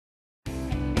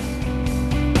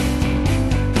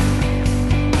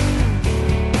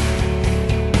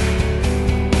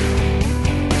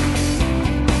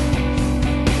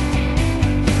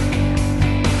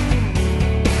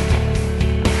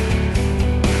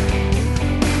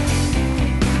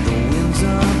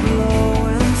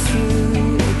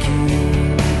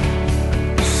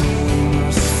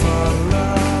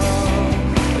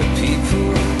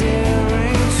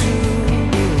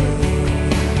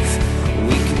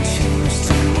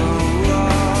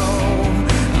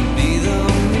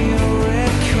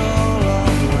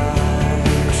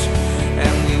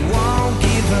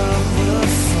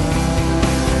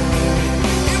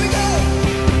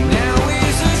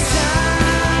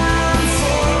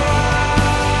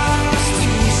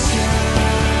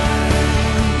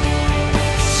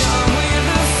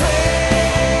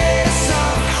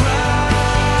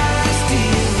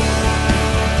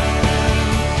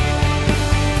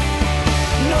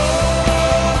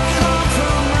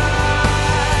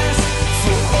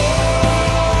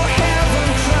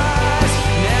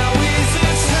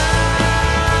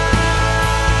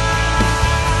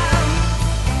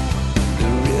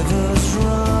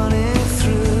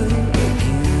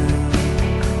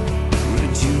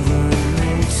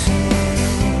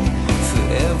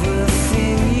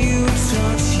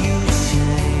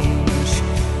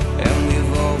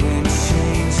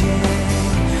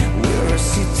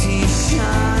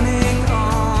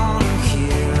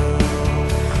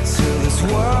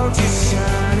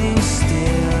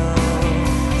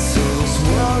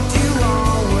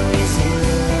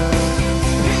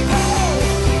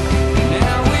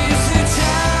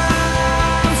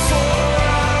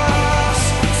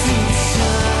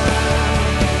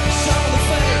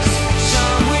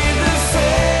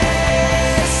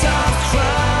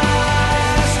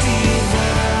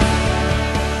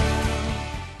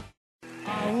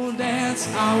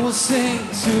will sing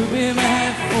to be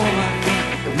mad for my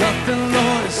King. Nothing,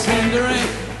 Lord, is hindering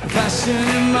the passion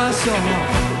in my soul.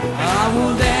 I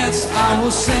will dance, I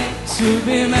will sing to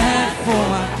be mad for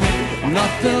my King.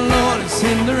 Nothing, Lord, is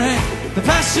hindering the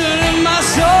passion in my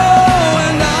soul.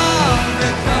 And I'll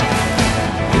become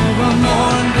even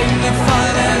more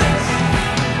undignified than this.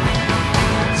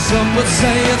 Some would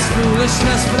say it's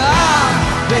foolishness, but I'll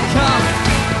become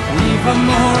even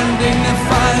more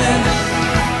undignified than this.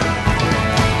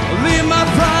 Leave my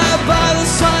pride by the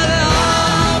side and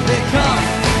I'll become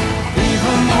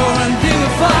even more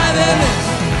undignified than this.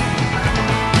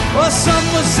 Or some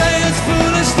would say it's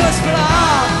foolishness, but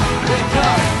I'll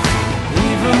become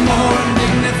even more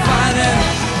undignified than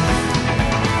this.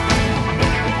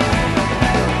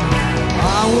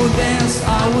 I will dance,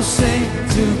 I will sing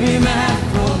to be mad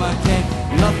for my King.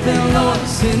 Nothing, Lord,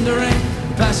 is hindering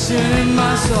passion in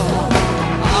my soul.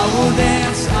 I will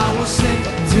dance, I will sing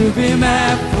to be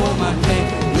mad for my King.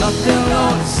 Nothing,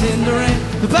 Lord, is hindering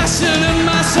the passion in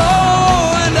my soul.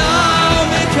 And I'll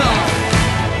become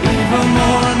even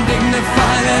more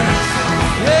undignified than this.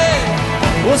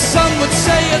 Yeah. Well, some would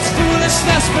say it's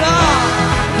foolishness, but I'll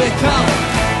become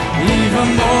even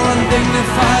more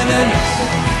undignified than this.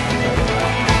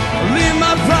 Leave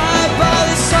my pride by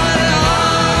the side and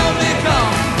I'll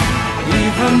become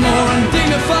even more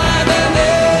undignified than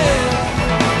this.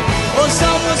 Or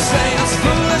some would say it's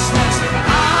foolishness,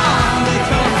 I'll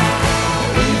become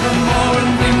even more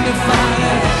undignified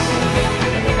than this.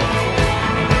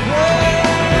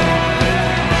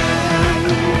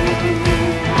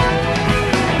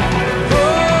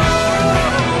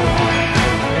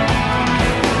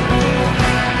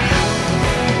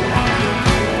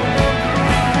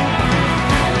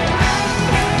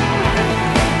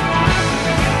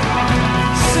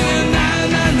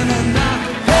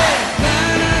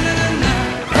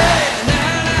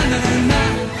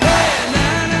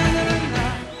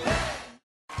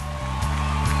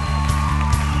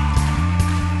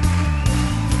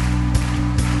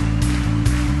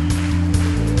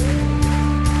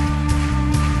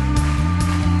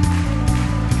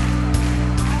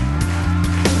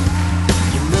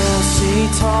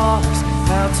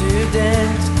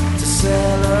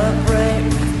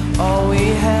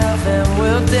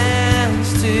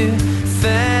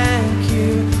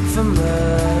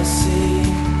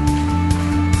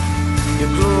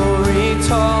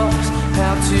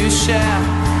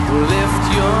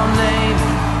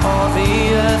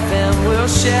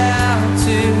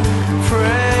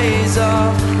 Praise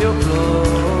on.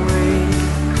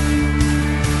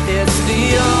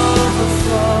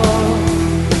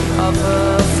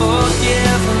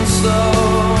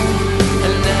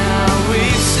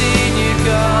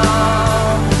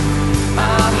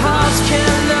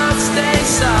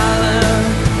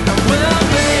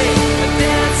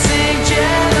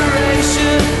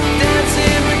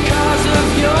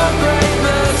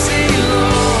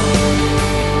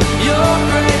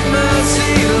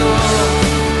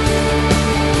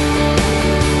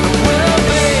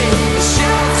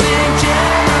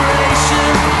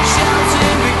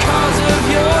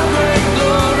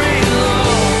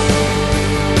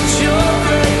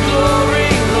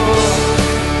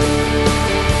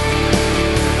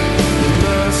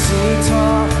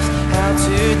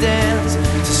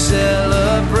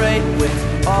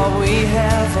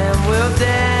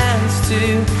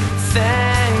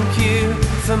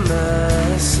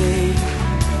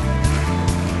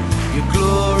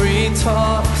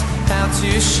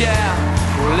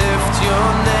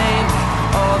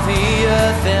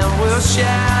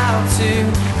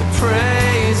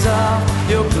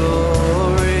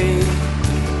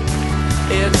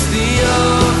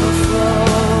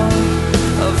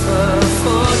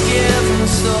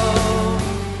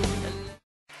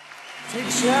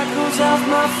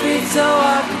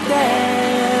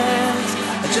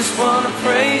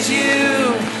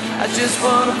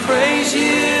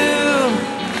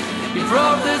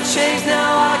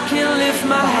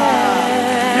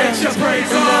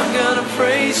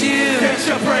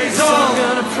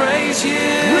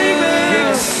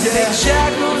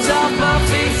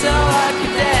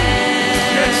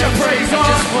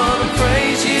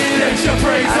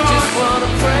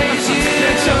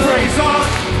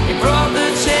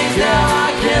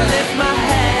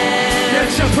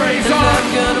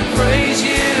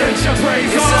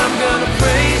 Yes, I'm gonna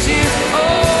praise you.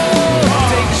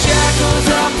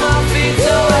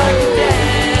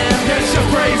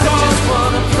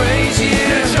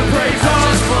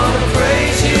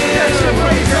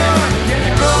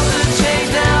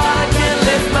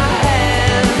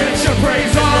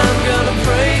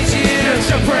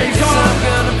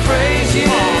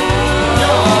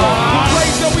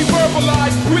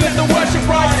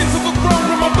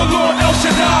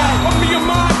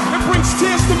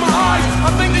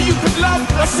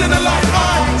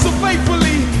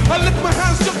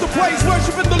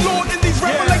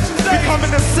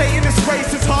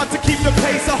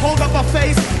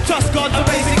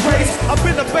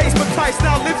 Christ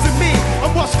now lives in me.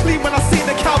 I'm washed clean when I see